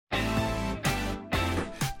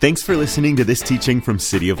Thanks for listening to this teaching from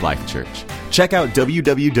City of Life Church. Check out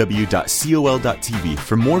www.col.tv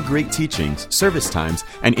for more great teachings, service times,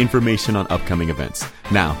 and information on upcoming events.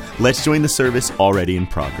 Now, let's join the service already in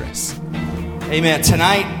progress. Amen.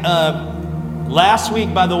 Tonight, last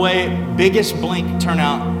week, by the way, biggest Blink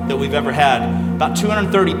turnout that we've ever had. About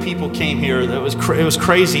 230 people came here. It was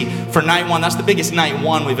crazy for night one. That's the biggest night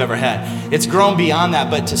one we've ever had. It's grown beyond that,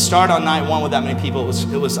 but to start on night one with that many people,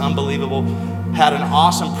 it was unbelievable. Had an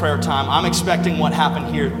awesome prayer time. I'm expecting what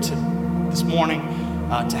happened here this morning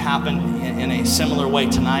to happen in a similar way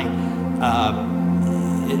tonight.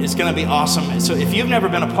 It's going to be awesome. So if you've never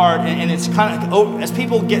been a part, and it's kind of, as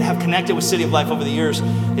people have connected with City of Life over the years,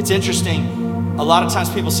 it's interesting. A lot of times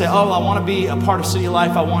people say, oh, I want to be a part of City of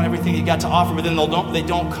Life. I want everything you got to offer, but then they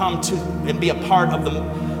don't come to and be a part of the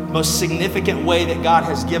most significant way that God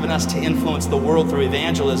has given us to influence the world through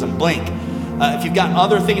evangelism, Blink. If you've got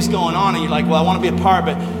other things going on and you're like, well, I want to be a part,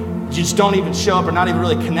 but you just don't even show up or not even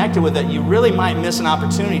really connected with it, you really might miss an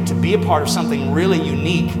opportunity to be a part of something really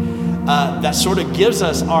unique that sort of gives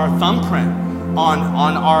us our thumbprint on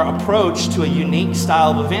our approach to a unique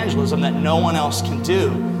style of evangelism that no one else can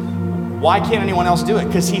do. Why can't anyone else do it?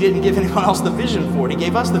 Because he didn't give anyone else the vision for it. He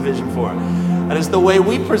gave us the vision for it. That is the way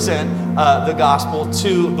we present the gospel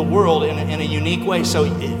to the world in a unique way. So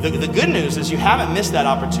the good news is you haven't missed that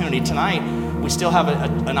opportunity tonight. We still have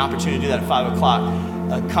an opportunity to do that at 5 o'clock.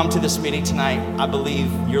 Come to this meeting tonight. I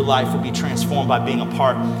believe your life will be transformed by being a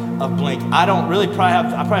part of Blink. I probably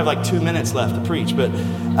have like 2 minutes left to preach, but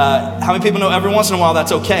how many people know every once in a while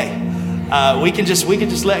that's okay? We can just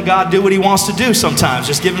let God do what he wants to do sometimes.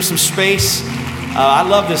 Just give him some space. I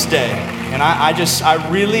love this day. And I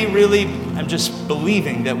really am just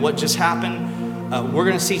believing that what just happened, we're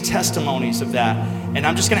going to see testimonies of that. And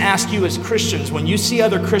I'm just going to ask you as Christians, when you see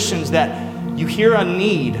other Christians that you hear a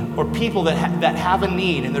need or people that have a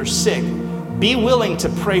need and they're sick, be willing to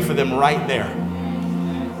pray for them right there.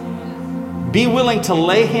 Be willing to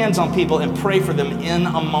lay hands on people and pray for them in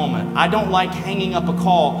a moment. I don't like hanging up a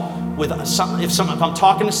call with if I'm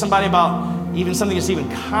talking to somebody about even something that's even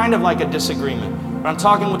kind of like a disagreement, or I'm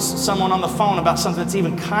talking with someone on the phone about something that's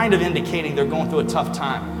even kind of indicating they're going through a tough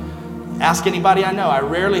time. Ask anybody I know. I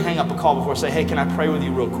rarely hang up a call before I say, hey, can I pray with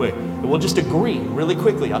you real quick? And we'll just agree really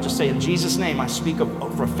quickly. I'll just say, in Jesus' name, I speak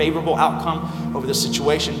for a favorable outcome over this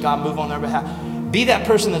situation. God, move on their behalf. Be that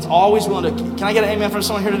person that's always willing to, can I get an amen from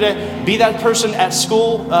someone here today? Be that person at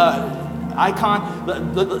school,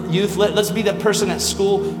 icon, youth, let's be that person at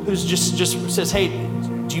school who's just says, hey,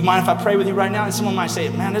 do you mind if I pray with you right now? And someone might say,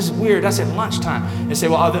 man, this is weird. That's at lunchtime. And say,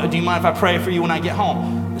 well, do you mind if I pray for you when I get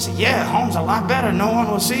home? They say, yeah, home's a lot better. No one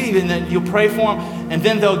will see you. And then you'll pray for them, and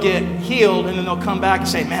then they'll get healed, and then they'll come back and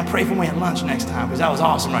say, man, pray for me at lunch next time, because that was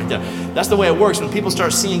awesome right there. That's the way it works. When people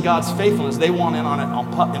start seeing God's faithfulness, they want in on it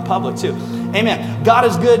in public too. Amen. God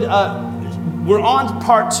is good. We're on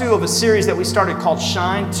part 2 of a series that we started called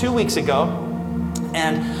Shine 2 weeks ago.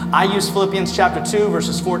 And I use Philippians chapter 2,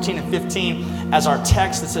 verses 14 and 15 as our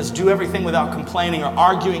text that says, do everything without complaining or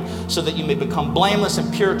arguing, so that you may become blameless and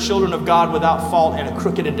pure children of God without fault in a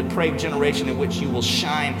crooked and depraved generation in which you will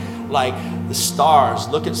shine like the stars.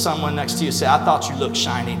 Look at someone next to you and say, I thought you looked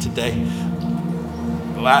shiny today.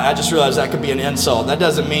 Well, I just realized that could be an insult. That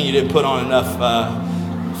doesn't mean you didn't put on enough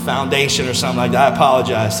foundation or something like that. I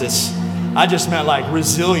apologize. I just meant like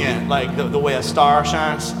resilient, like the way a star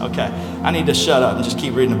shines. Okay, I need to shut up and just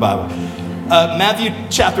keep reading the Bible. Matthew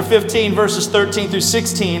chapter 15, verses 13 through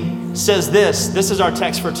 16 says this. This is our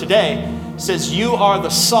text for today. It says, you are the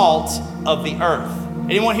salt of the earth.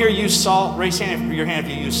 Anyone here use salt? Raise your hand if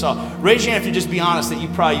you use salt. Raise your hand if you just be honest that you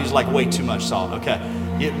probably use like way too much salt. Okay,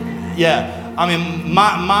 yeah. I mean,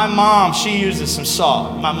 my mom, she uses some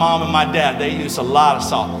salt. My mom and my dad, they use a lot of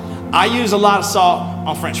salt. I use a lot of salt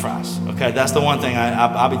on French fries. Okay, that's the one thing.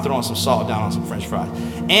 I'll be throwing some salt down on some French fries.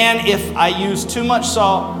 And if I use too much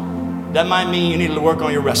salt, that might mean you need to work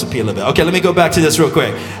on your recipe a little bit. Okay, let me go back to this real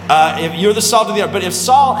quick. If you're the salt of the earth, but if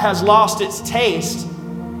salt has lost its taste,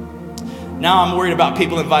 now I'm worried about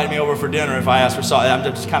people inviting me over for dinner if I ask for salt. I'm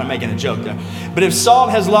just kind of making a joke there. But if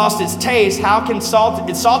salt has lost its taste, how can its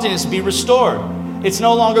saltiness be restored? It's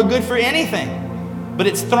no longer good for anything, but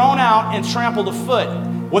it's thrown out and trampled afoot.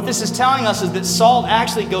 What this is telling us is that salt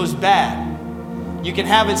actually goes bad. You can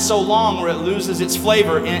have it so long where it loses its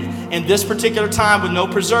flavor. In this particular time with no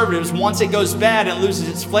preservatives, once it goes bad and loses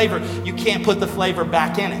its flavor, you can't put the flavor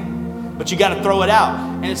back in it. But you got to throw it out.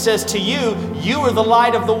 And it says to you, you are the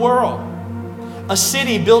light of the world. A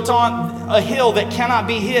city built on a hill that cannot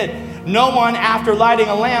be hid. No one, after lighting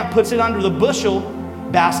a lamp, puts it under the bushel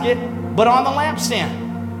basket, but on the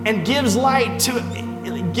lampstand, and gives light to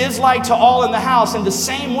gives light to all in the house. In the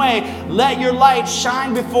same way, let your light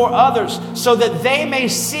shine before others so that they may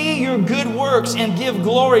see your good works and give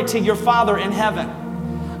glory to your Father in heaven.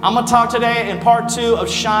 I'm going to talk today in part 2 of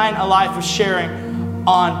Shine, a Life of Sharing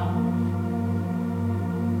on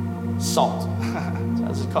salt. I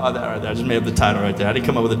just called that right there. I just made up the title right there. I didn't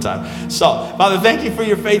come up with the title. Salt. Father, thank you for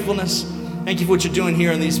your faithfulness. Thank you for what you're doing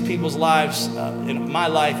here in these people's lives, in my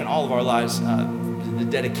life and all of our lives. The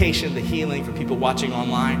dedication, the healing for people watching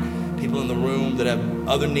online, people in the room that have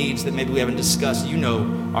other needs that maybe we haven't discussed. You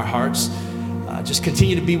know our hearts. Just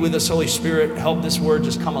continue to be with us, Holy Spirit. Help this word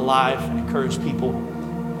just come alive and encourage people.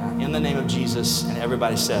 In the name of Jesus. And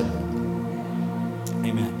everybody said,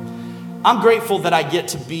 amen. I'm grateful that I get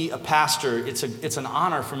to be a pastor. It's an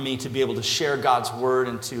honor for me to be able to share God's word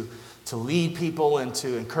and to lead people and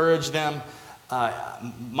to encourage them.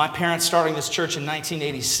 My parents starting this church in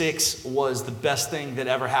 1986 was the best thing that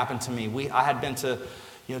ever happened to me. I had been to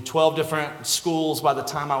 12 different schools by the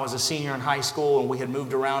time I was a senior in high school, and we had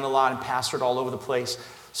moved around a lot and pastored all over the place.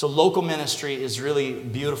 So local ministry is really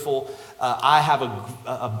beautiful. I have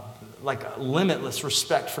a limitless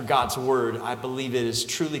respect for God's word. I believe it is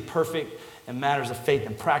truly perfect in matters of faith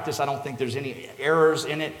and practice. I don't think there's any errors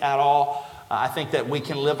in it at all. I think that we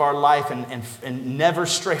can live our life and never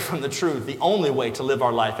stray from the truth. The only way to live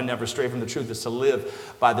our life and never stray from the truth is to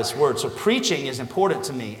live by this word. So preaching is important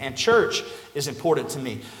to me, and church is important to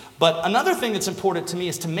me. But another thing that's important to me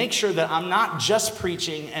is to make sure that I'm not just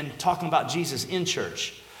preaching and talking about Jesus in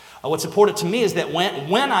church. What's important to me is that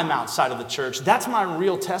when I'm outside of the church, that's my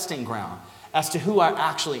real testing ground as to who I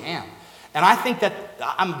actually am. And I think that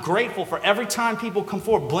I'm grateful for every time people come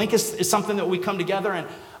forward. Blink is something that we come together and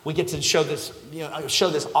we get to show this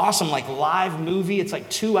awesome live movie. It's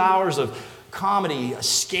 2 hours of comedy,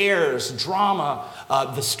 scares, drama,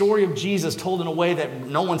 the story of Jesus told in a way that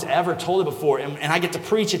no one's ever told it before. And I get to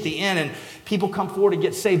preach at the end and people come forward to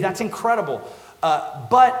get saved. That's incredible.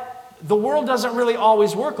 But the world doesn't really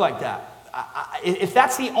always work like that. If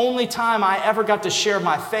that's the only time I ever got to share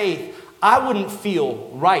my faith, I wouldn't feel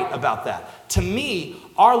right about that. To me,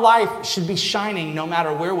 our life should be shining no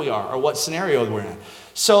matter where we are or what scenario we're in.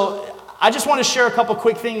 So I just want to share a couple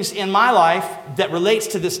quick things in my life that relates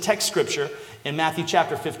to this text scripture in Matthew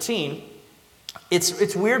chapter 15.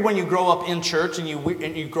 It's weird when you grow up in church and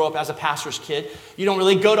you grow up as a pastor's kid. You don't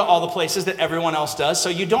really go to all the places that everyone else does. So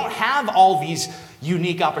you don't have all these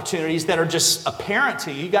unique opportunities that are just apparent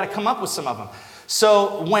to you. You got to come up with some of them.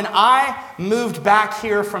 So when I moved back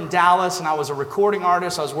here from Dallas and I was a recording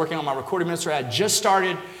artist, I was working on my recording ministry. I had just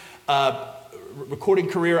started a recording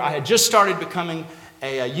career. I had just started becoming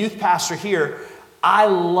a youth pastor here. I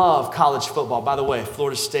love college football. By the way,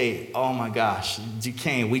 Florida State, oh my gosh,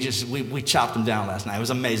 Duquesne, we chopped them down last night. It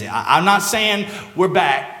was amazing. I'm not saying we're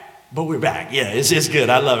back, but we're back. Yeah, it's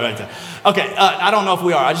good. I love it right there. Okay, I don't know if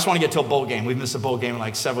we are. I just want to get to a bowl game. We've missed a bowl game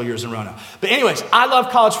several years in a row now. But anyways, I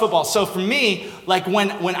love college football. So for me,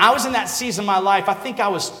 when I was in that season of my life, I think I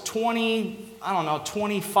was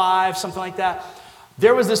 25, something like that.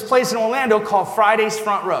 There was this place in Orlando called Friday's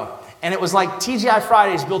Front Row. And it was like TGI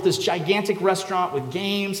Fridays built this gigantic restaurant with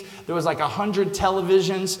games. There was 100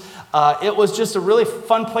 televisions. It was just a really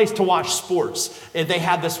fun place to watch sports. And they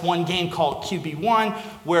had this one game called QB1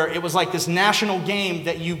 where it was this national game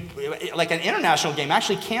that an international game.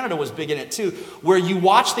 Actually, Canada was big in it too, where you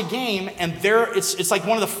watch the game and it's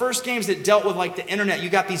one of the first games that dealt with the internet. You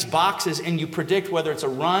got these boxes and you predict whether it's a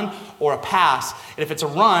run or a pass. And if it's a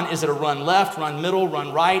run, is it a run left, run middle,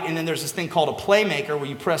 run right? And then there's this thing called a playmaker where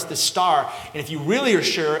you press this star, and if you really are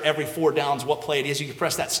sure every 4 downs what play it is, you can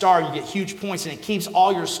press that star, you get huge points, and it keeps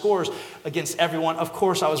all your scores against everyone. Of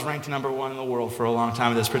course, I was ranked number 1 in the world for a long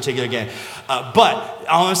time in this particular game. But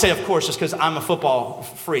I want to say, of course, just because I'm a football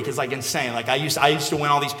freak. It's insane. I used to win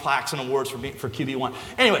all these plaques and awards for QB1.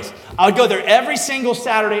 Anyways, I would go there every single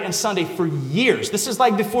Saturday and Sunday for years. This is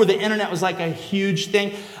before the internet was a huge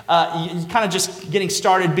thing. You kind of just getting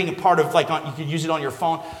started, being a part of you could use it on your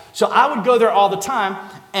phone. So I would go there all the time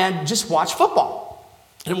and just watch football.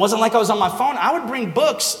 And it wasn't like I was on my phone. I would bring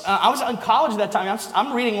books. I was in college at that time.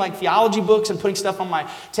 I'm reading theology books and putting stuff on my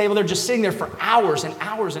table. They're just sitting there for hours and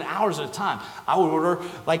hours and hours at a time. I would order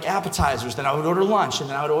appetizers, then I would order lunch, and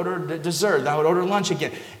then I would order dessert, then I would order lunch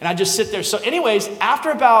again. And I'd just sit there. So anyways,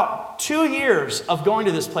 after about 2 years of going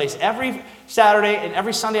to this place every Saturday and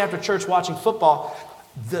every Sunday after church watching football,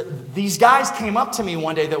 these guys came up to me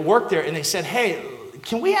one day that worked there and they said, "Hey,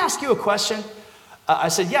 can we ask you a question?" I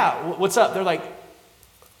said, "Yeah, what's up?" They're like,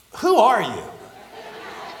 "Who are you?"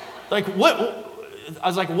 What? I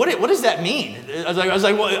was like, what does that mean? I was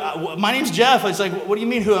like, well, my name's Jeff. I was like, what do you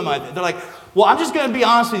mean, who am I? They're like, well, I'm just going to be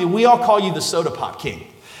honest with you. We all call you the Soda Pop King.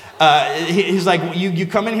 He's like, you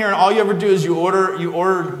come in here and all you ever do is you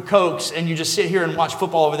order Cokes and you just sit here and watch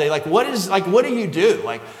football over there. Like, what do you do?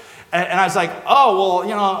 Like, and I was like, oh, well,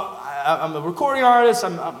 you know, I'm a recording artist.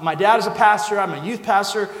 My dad is a pastor. I'm a youth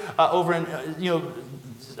pastor over in,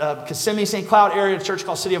 Kissimmee, St. Cloud area, a church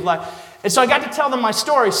called City of Life. And so I got to tell them my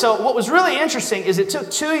story. So what was really interesting is it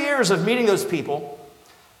took 2 years of meeting those people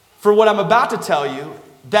for what I'm about to tell you,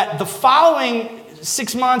 that the following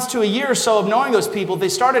 6 months to a year or so of knowing those people, they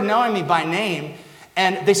started knowing me by name,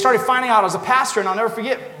 and they started finding out I was a pastor. And I'll never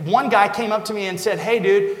forget, one guy came up to me and said, hey,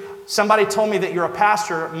 dude, somebody told me that you're a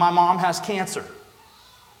pastor. My mom has cancer.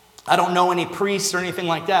 I don't know any priests or anything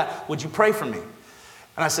like that. Would you pray for me?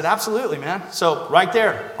 And I said, absolutely, man. So right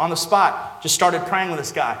there on the spot, just started praying with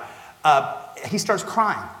this guy. He starts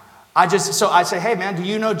crying. I say, hey, man, do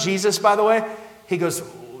you know Jesus, by the way? He goes,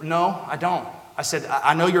 no, I don't. I said,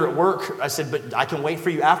 I know you're at work. I said, but I can wait for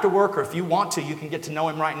you after work, or if you want to, you can get to know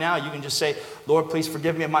him right now. You can just say, Lord, please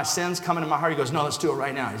forgive me of my sins. Come into my heart. He goes, no, let's do it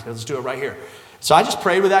right now. He goes, let's do it right here. So I just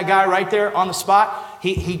prayed with that guy right there on the spot.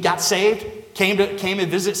 He got saved, came to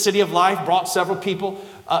visit City of Life, brought several people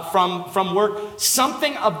from work.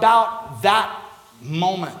 Something about that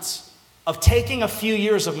moment of taking a few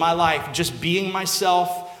years of my life, just being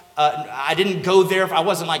myself. I didn't go there. I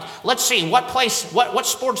wasn't like, let's see what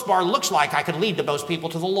sports bar looks like I could lead those people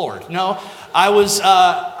to the Lord. No, I was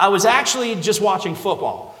actually just watching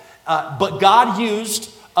football. But God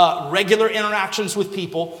used regular interactions with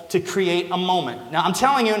people to create a moment. Now, I'm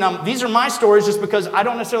telling you, these are my stories just because I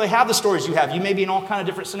don't necessarily have the stories you have. You may be in all kind of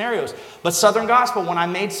different scenarios. But Southern Gospel, when I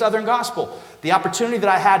made Southern Gospel, the opportunity that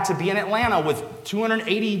I had to be in Atlanta with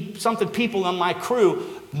 280-something people on my crew,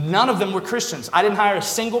 none of them were Christians. I didn't hire a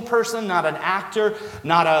single person, not an actor,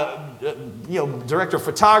 not a director of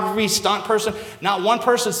photography, stunt person. Not one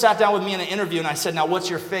person sat down with me in an interview and I said, now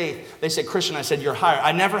what's your faith? They said, Christian. I said, you're hired.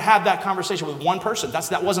 I never had that conversation with one person.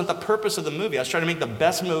 That wasn't the purpose of the movie. I was trying to make the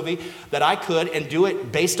best movie that I could and do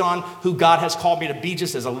it based on who God has called me to be,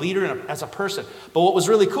 just as a leader and as a person. But what was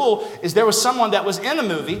really cool is there was someone that was in the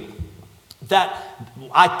movie that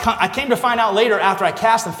I came to find out later after I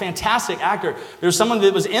cast a fantastic actor. There's someone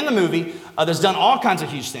that was in the movie that's done all kinds of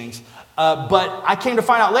huge things. But I came to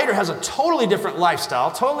find out later has a totally different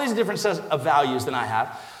lifestyle, totally different set of values than I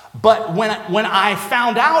have. But when I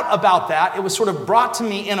found out about that, it was sort of brought to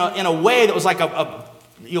me in a way that was like a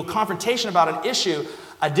confrontation about an issue.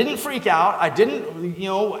 I didn't freak out. I didn't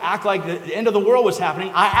act like the end of the world was happening.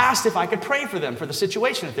 I asked if I could pray for them for the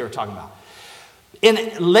situation that they were talking about.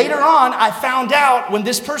 And later on, I found out when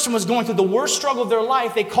this person was going through the worst struggle of their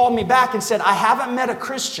life, they called me back and said, I haven't met a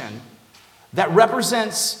Christian that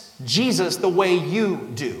represents Jesus the way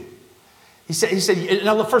you do. He said,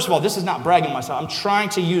 now, first of all, this is not bragging myself. I'm trying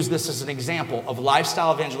to use this as an example of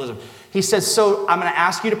lifestyle evangelism. He says, so I'm going to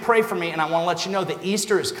ask you to pray for me, and I want to let you know that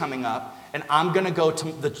Easter is coming up, and I'm going to go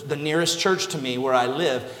to the nearest church to me where I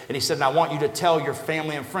live. And he said, and I want you to tell your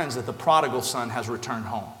family and friends that the prodigal son has returned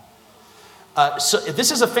home. So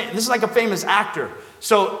this is like a famous actor.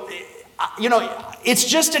 So, it's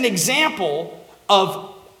just an example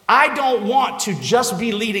of I don't want to just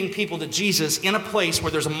be leading people to Jesus in a place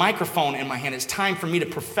where there's a microphone in my hand. It's time for me to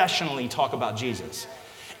professionally talk about Jesus.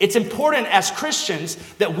 It's important as Christians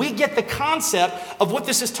that we get the concept of what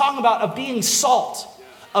this is talking about, of being salt,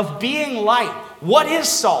 of being light. What is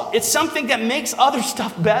salt? It's something that makes other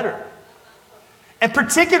stuff better. And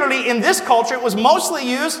particularly in this culture, it was mostly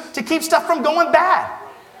used to keep stuff from going bad.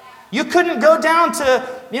 You couldn't go down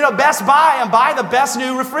to, Best Buy and buy the best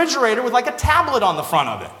new refrigerator with like a tablet on the front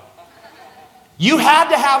of it. You had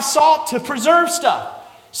to have salt to preserve stuff.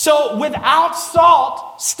 So without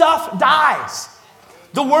salt, stuff dies.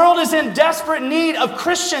 The world is in desperate need of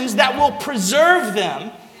Christians that will preserve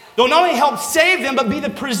them. They'll not only help save them, but be the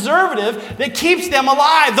preservative that keeps them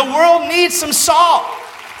alive. The world needs some salt.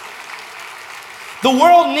 The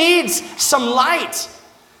world needs some light.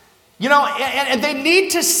 And they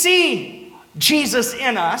need to see Jesus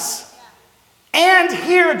in us and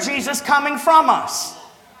hear Jesus coming from us.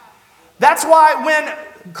 That's why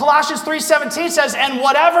when Colossians 3:17 says, and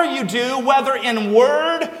whatever you do, whether in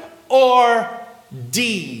word or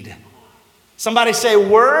deed. Somebody say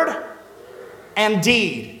word and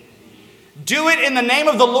deed. Do it in the name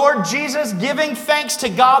of the Lord Jesus, giving thanks to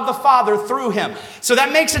God the Father through him. So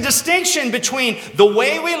that makes a distinction between the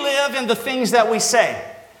way we live and the things that we say.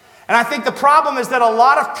 And I think the problem is that a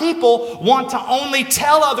lot of people want to only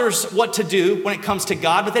tell others what to do when it comes to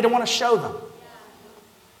God, but they don't want to show them.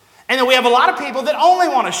 And then we have a lot of people that only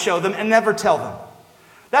want to show them and never tell them.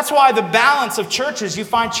 That's why the balance of churches, you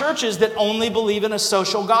find churches that only believe in a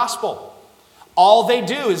social gospel. All they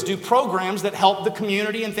do is do programs that help the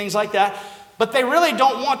community and things like that. But they really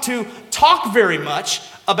don't want to talk very much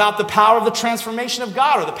about the power of the transformation of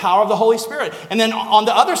God or the power of the Holy Spirit. And then on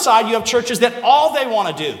the other side, you have churches that all they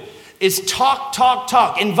want to do is talk, talk,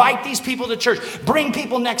 talk. Invite these people to church. Bring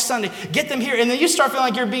people next Sunday. Get them here. And then you start feeling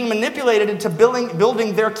like you're being manipulated into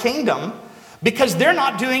building their kingdom because they're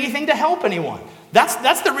not doing anything to help anyone.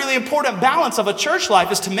 That's the really important balance of a church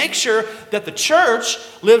life, is to make sure that the church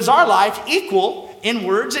lives our life equal in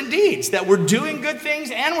words and deeds, that we're doing good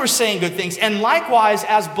things and we're saying good things. And likewise,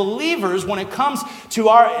 as believers, when it comes to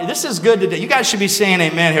this is good today. You guys should be saying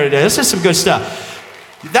amen here today. This is some good stuff.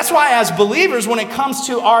 That's why as believers, when it comes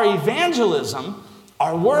to our evangelism,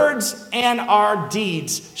 our words and our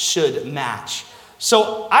deeds should match.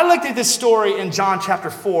 So I looked at this story in John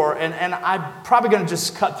chapter 4, and I'm probably going to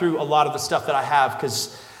just cut through a lot of the stuff that I have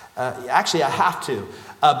because actually I have to.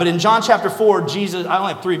 But in John chapter 4, Jesus, I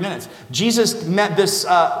only have 3 minutes. Jesus met this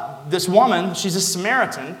woman. She's a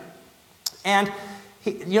Samaritan. And,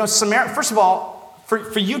 first of all,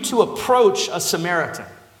 for you to approach a Samaritan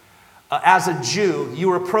as a Jew, you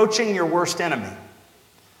were approaching your worst enemy.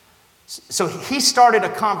 So he started a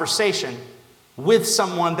conversation with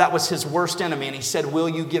someone that was his worst enemy, and he said, "Will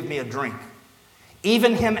you give me a drink?"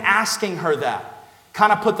 Even him asking her that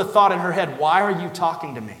kind of put the thought in her head, why are you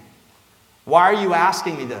talking to me? Why are you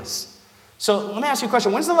asking me this? So let me ask you a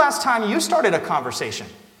question. When's the last time you started a conversation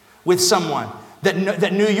with someone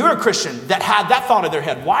that knew you're a Christian, that had that thought in their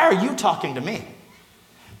head? Why are you talking to me?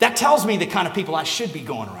 That tells me the kind of people I should be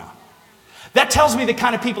going around. That tells me the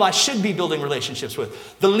kind of people I should be building relationships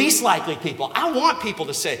with. The least likely people. I want people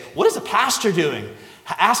to say, what is a pastor doing?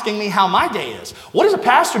 Asking me how my day is. What is a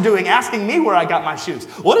pastor doing asking me where I got my shoes?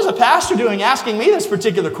 What is a pastor doing asking me this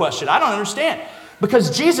particular question? I don't understand.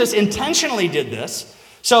 Because Jesus intentionally did this.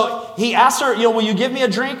 So he asked her, will you give me a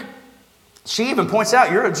drink? She even points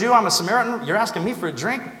out, you're a Jew, I'm a Samaritan. You're asking me for a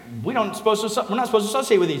drink? We're not supposed to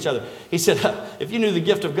associate with each other. He said, if you knew the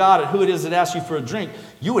gift of God and who it is that asks you for a drink,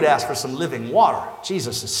 you would ask for some living water.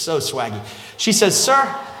 Jesus is so swaggy. She says,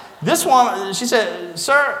 sir,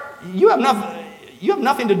 you have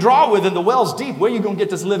nothing to draw with and the well's deep. Where are you going to get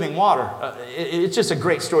this living water? It's just a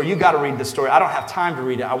great story. You got to read this story. I don't have time to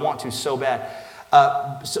read it. I want to so bad.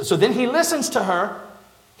 So then he listens to her.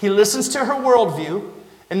 He listens to her worldview.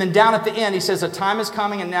 And then down at the end, he says, a time is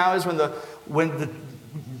coming and now is when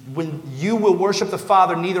you will worship the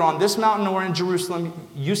Father neither on this mountain nor in Jerusalem.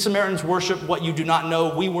 You Samaritans worship what you do not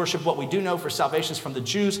know. We worship what we do know, for salvation is from the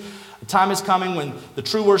Jews. A time is coming when the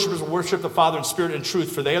true worshipers will worship the Father in spirit and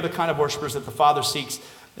truth, for they are the kind of worshipers that the Father seeks.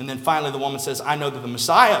 And then finally the woman says, I know that the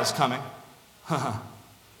Messiah is coming.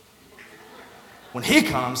 When he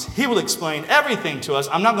comes, he will explain everything to us.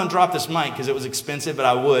 I'm not going to drop this mic because it was expensive, but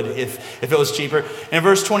I would if it was cheaper. And in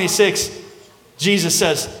verse 26, Jesus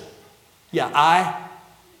says, yeah, I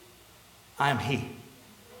am he.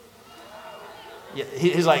 Yeah,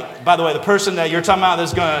 he's like, by the way, the person that you're talking about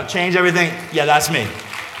that's going to change everything, yeah, that's me.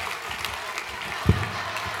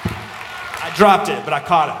 I dropped it, but I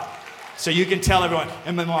caught it. So you can tell everyone,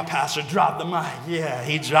 and then my pastor dropped the mic. Yeah,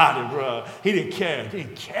 he dropped it, bro. He didn't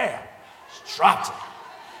care. Just dropped it.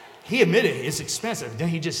 He admitted it's expensive. Then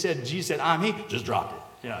he just said, Jesus said, I'm he. Just dropped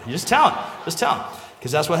it. Yeah, you just tell him. Just tell him.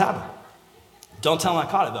 Because that's what happened. Don't tell him I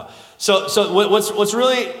caught it, though. So what's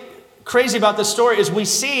really crazy about this story is we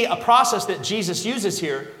see a process that Jesus uses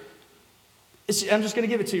here. I'm just going to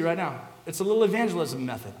give it to you right now. It's a little evangelism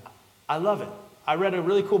method. I love it. I read a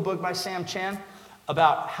really cool book by Sam Chan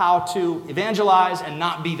about how to evangelize and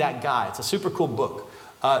not be that guy. It's a super cool book.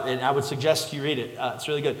 And I would suggest you read it. It's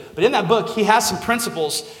really good. But in that book, he has some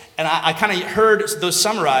principles, and I kind of heard those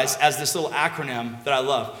summarized as this little acronym that I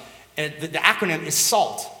love. And the acronym is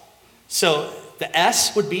SALT. So the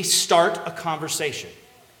S would be start a conversation.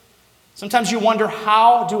 Sometimes you wonder,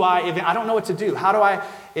 how do I don't know what to do. How do I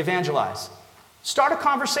evangelize? Start a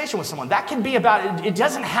conversation with someone. That can be about, it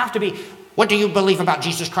doesn't have to be, what do you believe about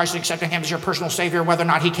Jesus Christ, accepting him as your personal Savior, whether or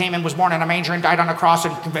not he came and was born in a manger and died on a cross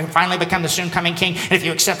and finally become the soon-coming King? And if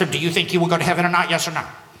you accept him, do you think you will go to heaven or not? Yes or no?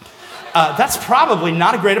 That's probably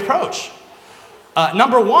not a great approach.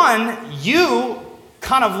 Number one, you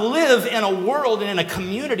kind of live in a world and in a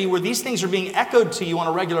community where these things are being echoed to you on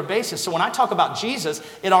a regular basis. So when I talk about Jesus,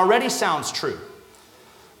 it already sounds true.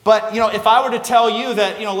 But, if I were to tell you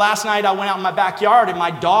that, last night I went out in my backyard and my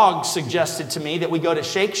dog suggested to me that we go to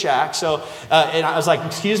Shake Shack. So, and I was like,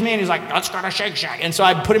 excuse me? And he's like, let's go to Shake Shack. And so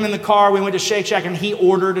I put him in the car. We went to Shake Shack and he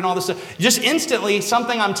ordered and all this stuff. Just instantly,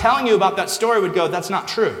 something I'm telling you about that story would go, that's not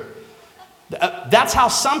true. That's how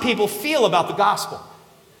some people feel about the gospel.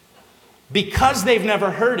 Because they've never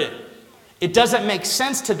heard it, it doesn't make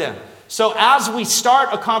sense to them. So as we start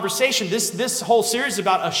a conversation, this whole series is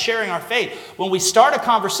about us sharing our faith. When we start a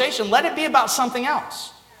conversation, let it be about something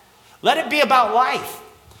else. Let it be about life.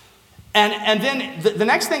 And then the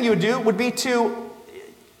next thing you would do would be to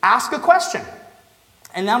ask a question.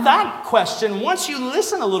 And now that question, once you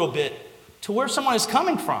listen a little bit to where someone is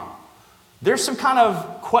coming from, there's some kind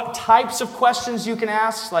of types of questions you can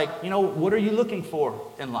ask, like, what are you looking for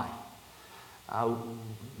in life?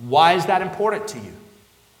 Why is that important to you?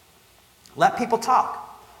 Let people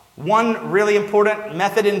talk. One really important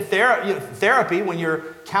method in therapy when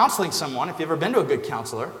you're counseling someone, if you've ever been to a good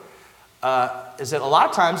counselor, is that a lot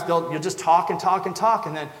of times you'll just talk and talk and talk,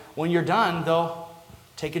 and then when you're done, they'll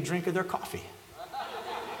take a drink of their coffee.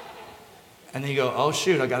 And then you go, oh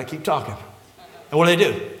shoot, I got to keep talking. And what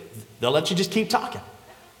do? They'll let you just keep talking.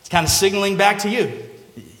 It's kind of signaling back to you,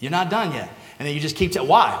 you're not done yet. And then you just keep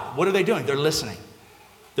why? What are they doing? They're listening.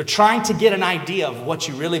 They're trying to get an idea of what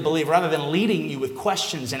you really believe rather than leading you with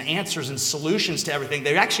questions and answers and solutions to everything.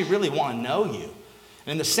 They actually really want to know you.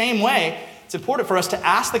 And in the same way, it's important for us to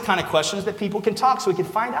ask the kind of questions that people can talk so we can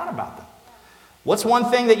find out about them. What's one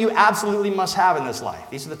thing that you absolutely must have in this life?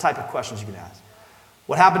 These are the type of questions you can ask.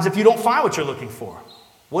 What happens if you don't find what you're looking for?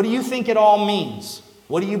 What do you think it all means?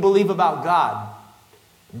 What do you believe about God?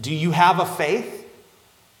 Do you have a faith?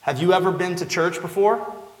 Have you ever been to church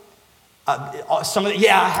before? I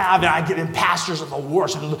have, and I get in. Pastors are the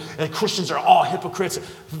worst, and Christians are all hypocrites.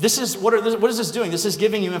 What is this doing? This is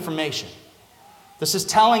giving you information. This is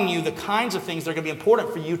telling you the kinds of things that are going to be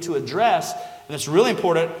important for you to address, and it's really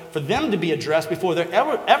important for them to be addressed before they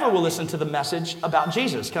ever will listen to the message about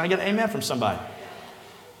Jesus. Can I get an amen from somebody?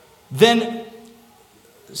 Then,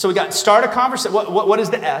 so we got start a conversation. What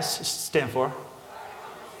does the S stand for?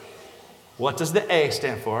 What does the A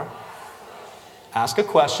stand for? Ask a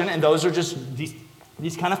question, and those are just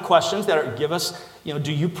these kind of questions that give us,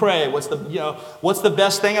 do you pray? What's the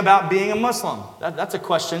best thing about being a Muslim? That's a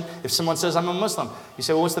question. If someone says, I'm a Muslim, you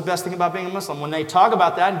say, well, what's the best thing about being a Muslim? When they talk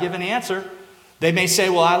about that and give an answer, they may say,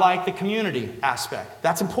 well, I like the community aspect.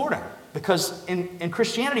 That's important because in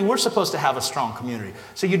Christianity, we're supposed to have a strong community.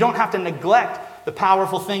 So you don't have to neglect the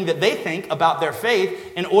powerful thing that they think about their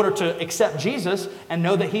faith in order to accept Jesus and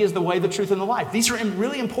know that He is the way, the truth, and the life. These are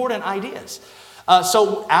really important ideas.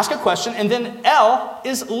 So ask a question, and then L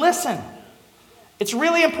is listen. It's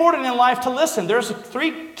really important in life to listen. There's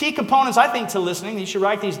 3 key components, I think, to listening. You should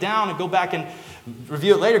write these down and go back and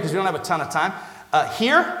review it later because we don't have a ton of time.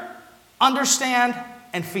 Hear, understand,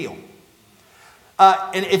 and feel.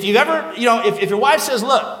 And if you've ever, if your wife says,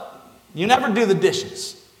 look, you never do the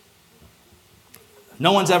dishes.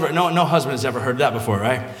 No husband has ever heard that before,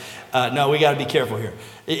 right? No, we got to be careful here.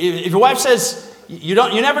 If your wife says, you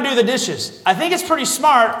never do the dishes, I think it's pretty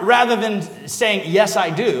smart, rather than saying, yes, I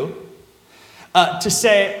do, to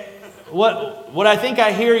say, what I think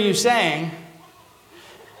I hear you saying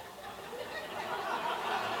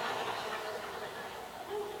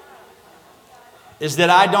is that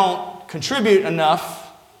I don't contribute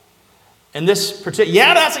enough in this particular.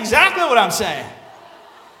 Yeah, that's exactly what I'm saying.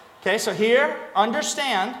 Okay, so here,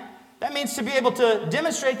 understand. That means to be able to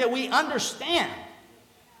demonstrate that we understand.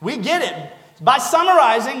 We get it by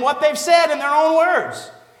summarizing what they've said in their own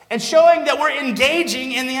words and showing that we're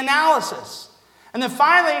engaging in the analysis. And then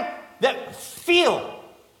finally, that feel.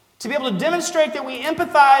 To be able to demonstrate that we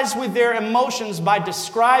empathize with their emotions by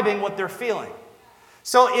describing what they're feeling.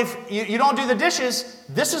 So if you don't do the dishes,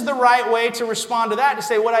 this is the right way to respond to that. To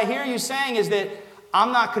say, what I hear you saying is that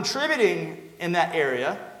I'm not contributing in that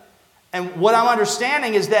area. And what I'm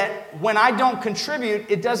understanding is that when I don't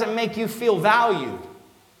contribute, it doesn't make you feel valued.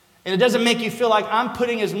 And it doesn't make you feel like I'm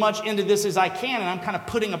putting as much into this as I can, and I'm kind of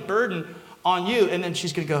putting a burden on you. And then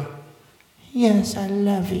she's going to go, yes, I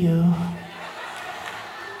love you.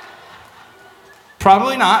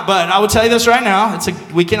 Probably not, but I will tell you this right now.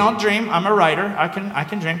 We can all dream. I'm a writer. I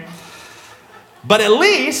can dream. But at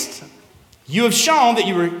least you have shown that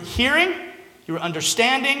you were hearing, you were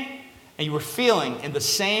understanding, and you were feeling in the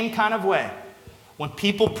same kind of way. When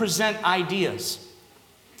people present ideas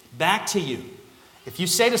back to you, if you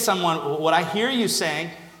say to someone, what I hear you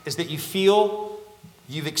saying is that you feel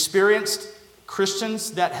you've experienced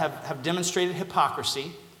Christians that have demonstrated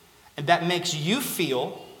hypocrisy, and that makes you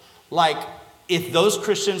feel like if those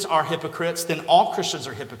Christians are hypocrites, then all Christians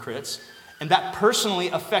are hypocrites, and that personally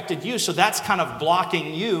affected you, so that's kind of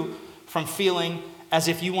blocking you from feeling as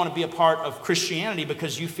if you want to be a part of Christianity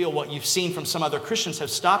because you feel what you've seen from some other Christians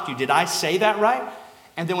have stopped you. Did I say that right?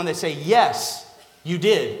 And then when they say, yes, you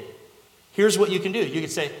did, here's what you can do. You can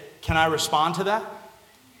say, can I respond to that?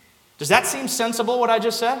 Does that seem sensible, what I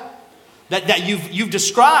just said? that you've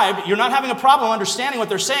described. You're not having a problem understanding what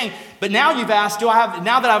they're saying, but now you've asked,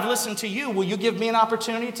 now that I've listened to you, will you give me an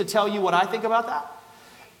opportunity to tell you what I think about that?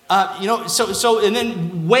 And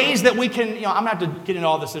then ways that we can, I'm going to have to get into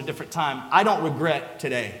all this at a different time. I don't regret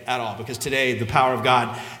today at all, because today the power of God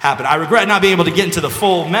happened. I regret not being able to get into the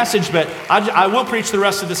full message, but I will preach the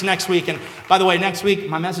rest of this next week. And by the way, next week,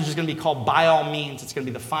 my message is going to be called By All Means. It's going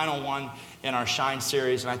to be the final one in our Shine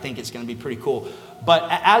series, and I think it's going to be pretty cool. But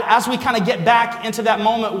as we kind of get back into that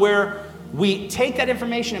moment where we take that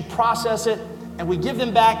information and process it, and we give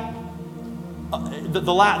them back the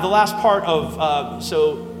last part of,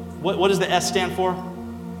 what does the S stand for?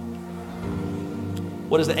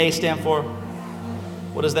 What does the A stand for?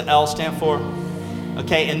 What does the L stand for?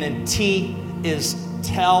 Okay, and then T is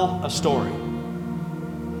tell a story.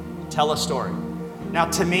 Tell a story. Now,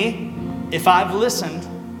 to me, if I've listened,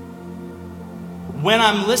 when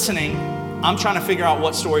I'm listening, I'm trying to figure out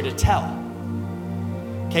what story to tell.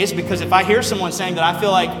 Okay, it's because if I hear someone saying that I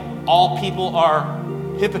feel like all people are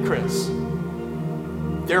hypocrites,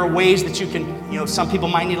 there are ways that you can, some people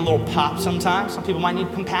might need a little pop sometimes. Some people might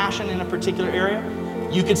need compassion in a particular area.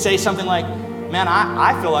 You could say something like, man,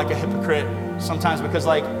 I feel like a hypocrite sometimes because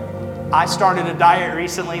I started a diet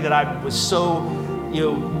recently that I was so,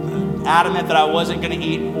 adamant that I wasn't going to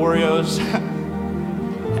eat Oreos.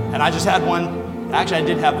 And I just had one. Actually, I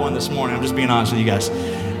did have one this morning. I'm just being honest with you guys.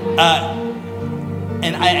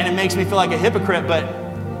 And it makes me feel like a hypocrite, but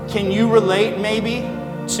can you relate maybe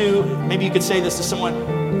you could say this to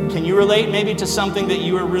someone, can you relate maybe to something that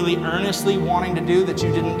you were really earnestly wanting to do that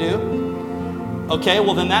you didn't do? Okay,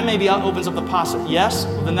 well then that maybe opens up the possibility. Yes,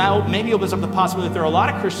 well then that maybe opens up the possibility that there are a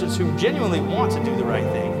lot of Christians who genuinely want to do the right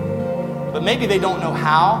thing, but maybe they don't know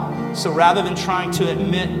how. So rather than trying to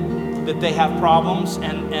admit that they have problems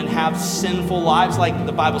and have sinful lives like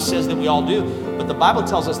the Bible says that we all do, but the Bible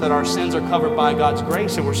tells us that our sins are covered by God's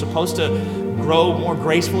grace, and we're supposed to grow more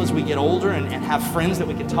graceful as we get older and have friends that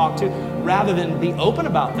we can talk to. Rather than be open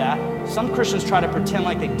about that, some Christians try to pretend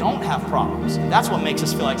like they don't have problems. That's what makes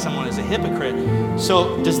us feel like someone is a hypocrite.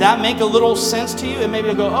 So does that make a little sense to you? And maybe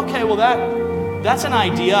you'll go, okay, well that's an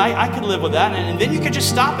idea. I could live with that. And then you could just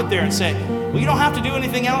stop it there and say, well, you don't have to do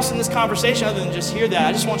anything else in this conversation other than just hear that.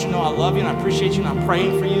 I just want you to know I love you and I appreciate you and I'm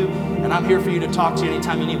praying for you and I'm here for you to talk to you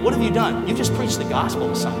anytime you need. What have you done? You've just preached the gospel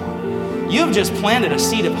to someone. You've just planted a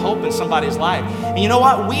seed of hope in somebody's life. And you know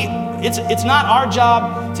what? It's not our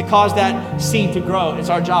job to cause that seed to grow. It's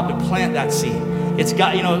our job to plant that seed. It's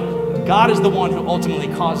God, God is the one who ultimately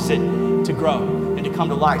causes it to grow and to come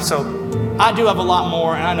to life. So I do have a lot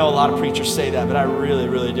more, and I know a lot of preachers say that, but I really,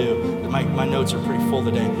 really do. My notes are pretty full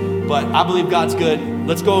today. But I believe God's good.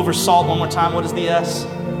 Let's go over salt one more time. What is the S?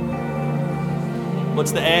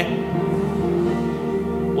 What's the A?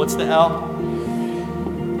 What's the L?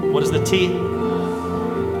 What is the T?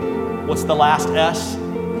 What's the last S?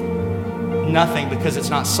 Nothing, because it's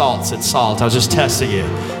not salts, it's salt. I was just testing you.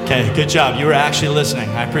 Okay, good job. You were actually listening.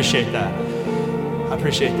 I appreciate that. I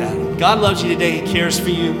appreciate that. God loves you today. He cares for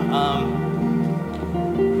you.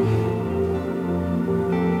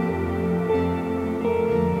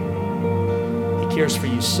 He cares for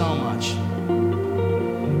you so much.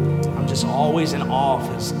 I'm just always in awe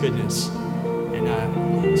of His goodness and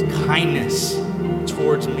His kindness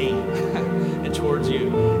towards me and towards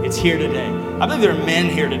you. It's here today. I believe there are men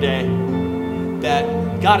here today that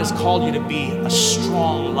God has called you to be a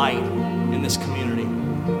strong light in this community.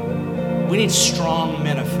 We need strong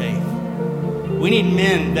men of faith. We need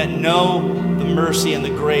men that know the mercy and the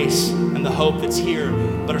grace and the hope that's here,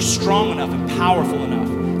 but are strong enough and powerful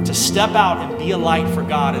enough to step out and be a light for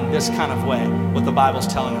God in this kind of way, what the Bible's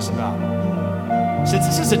telling us about. Since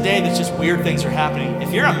this is a day that's just weird things are happening,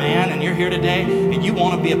 if you're a man and you're here today and you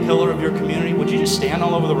want to be a pillar of your community, would you just stand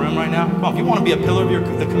all over the room right now? Come on, if you want to be a pillar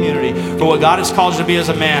of the community for what God has called you to be as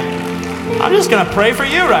a man, I'm just going to pray for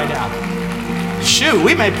you right now. Shoot,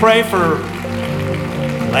 we may pray for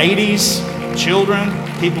ladies, children,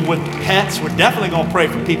 people with pets. We're definitely going to pray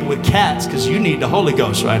for people with cats because you need the Holy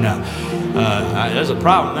Ghost right now. There's a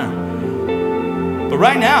problem there. But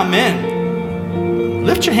right now, men,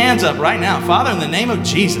 lift your hands up right now. Father, in the name of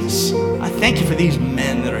Jesus, I thank you for these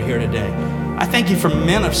men that are here today. I thank you for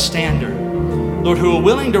men of standard, Lord, who are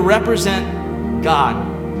willing to represent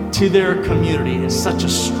God to their community in such a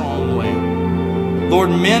strong way. Lord,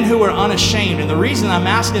 men who are unashamed. And the reason I'm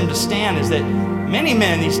asking them to stand is that many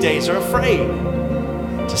men these days are afraid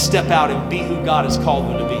to step out and be who God has called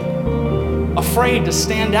them to be. Afraid to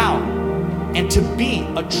stand out and to be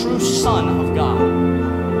a true son of God.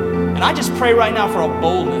 And I just pray right now for a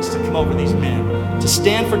boldness to come over these men, to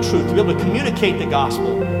stand for truth, to be able to communicate the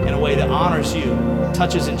gospel in a way that honors you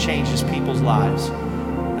touches and changes people's lives.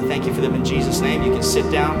 I thank you for them in Jesus' name. You can sit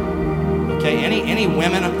down. Okay, any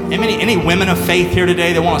women of faith here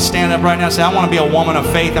today that want to stand up right now and say, I want to be a woman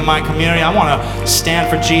of faith in my community. I want to stand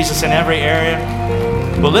for Jesus in every area.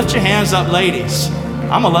 Well, lift your hands up, ladies.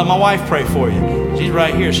 I'm going to let my wife pray for you. She's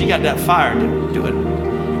right here. She got that fire. Do it.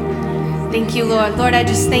 Thank you, Lord. Lord, I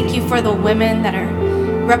just thank you for the women that are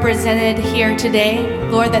represented here today.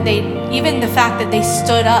 Lord, that even the fact that they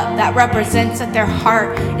stood up, that represents that their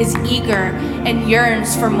heart is eager and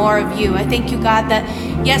yearns for more of you. I thank you, God, that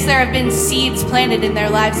yes, there have been seeds planted in their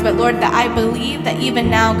lives, but Lord, that I believe that even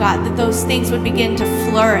now, God, that those things would begin to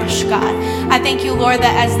flourish, God. I thank you, Lord,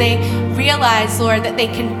 that as they realize, Lord, that they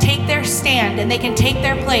can take their stand and they can take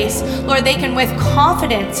their place, Lord, they can with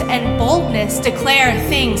confidence and boldness declare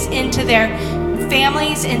things into their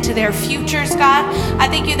families, into their futures, God. I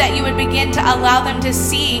thank you that you would begin to allow them to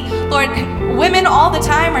see, Lord, women all the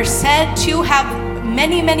time are said to have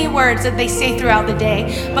many, many words that they say throughout the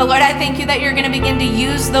day. But Lord, I thank you that you're going to begin to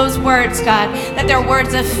use those words, God, that they're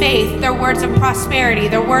words of faith, they're words of prosperity,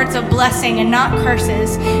 they're words of blessing and not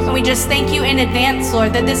curses. And we just thank you in advance,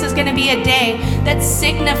 Lord, that this is going to be a day that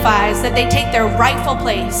signifies that they take their rightful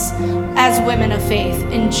place as women of faith.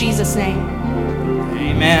 In Jesus' name.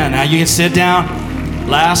 Amen. Now you can sit down.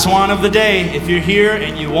 Last one of the day. If you're here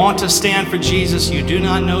and you want to stand for Jesus, you do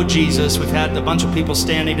not know Jesus. We've had a bunch of people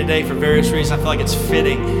standing today for various reasons. I feel like it's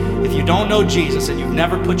fitting. If you don't know Jesus and you've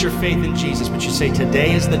never put your faith in Jesus, but you say,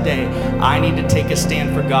 today is the day I need to take a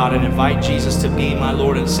stand for God and invite Jesus to be my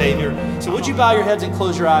Lord and Savior. So would you bow your heads and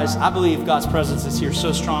close your eyes? I believe God's presence is here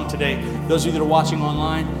so strong today. Those of you that are watching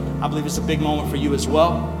online, I believe it's a big moment for you as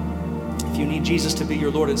well. If you need Jesus to be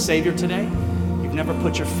your Lord and Savior today, you've never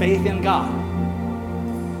put your faith in God.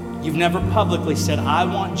 You've never publicly said, I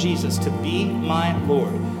want Jesus to be my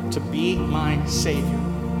Lord, to be my Savior.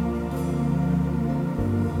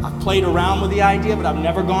 I've played around with the idea, but I've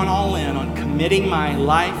never gone all in on committing my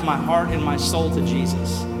life, my heart, and my soul to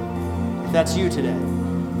Jesus. If that's you today,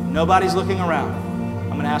 nobody's looking around. I'm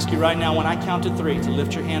going to ask you right now, when I count to 3, to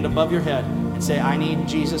lift your hand above your head and say, I need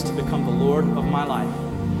Jesus to become the Lord of my life.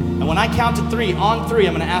 And when I count to 3, on 3,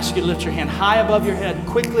 I'm going to ask you to lift your hand high above your head,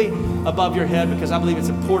 quickly above your head, because I believe it's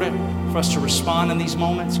important for us to respond in these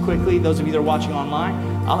moments quickly. Those of you that are watching online,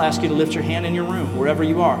 I'll ask you to lift your hand in your room, wherever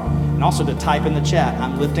you are, and also to type in the chat,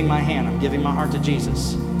 I'm lifting my hand, I'm giving my heart to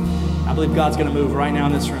Jesus. I believe God's going to move right now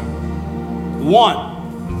in this room.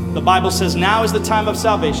 1, the Bible says, now is the time of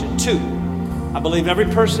salvation. 2, I believe every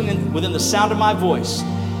person within the sound of my voice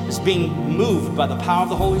is being moved by the power of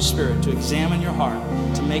the Holy Spirit to examine your heart,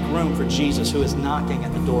 to make room for Jesus who is knocking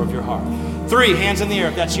at the door of your heart. 3, hands in the air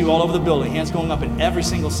if that's you, all over the building. Hands going up in every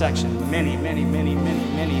single section. Many, many, many, many,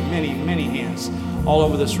 many, many, many hands all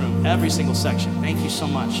over this room. Every single section. Thank you so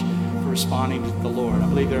much for responding to the Lord. I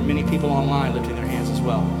believe there are many people online lifting their hands as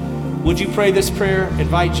well. Would you pray this prayer?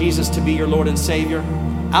 Invite Jesus to be your Lord and Savior.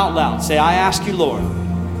 Out loud, say, I ask you, Lord,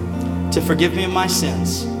 to forgive me of my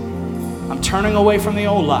sins. I'm turning away from the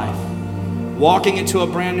old life, walking into a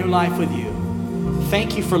brand new life with you.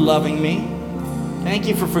 Thank you for loving me. Thank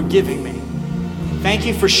you for forgiving me. Thank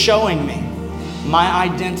you for showing me my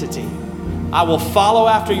identity. I will follow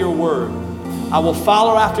after your word. I will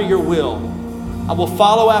follow after your will. I will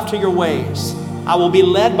follow after your ways. I will be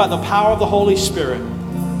led by the power of the Holy Spirit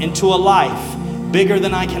into a life bigger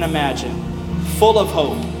than I can imagine, full of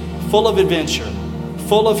hope, full of adventure,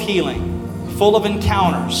 full of healing, full of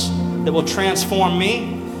encounters that will transform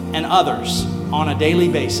me and others on a daily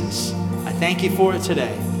basis. I thank you for it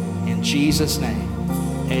today. In Jesus' name,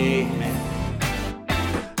 amen.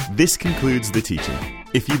 This concludes the teaching.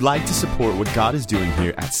 If you'd like to support what God is doing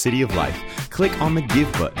here at City of Life, click on the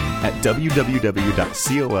Give button at www.col.tv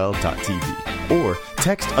or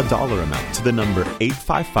text a dollar amount to the number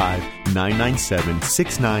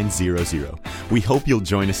 855-997-6900. We hope you'll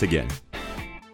join us again.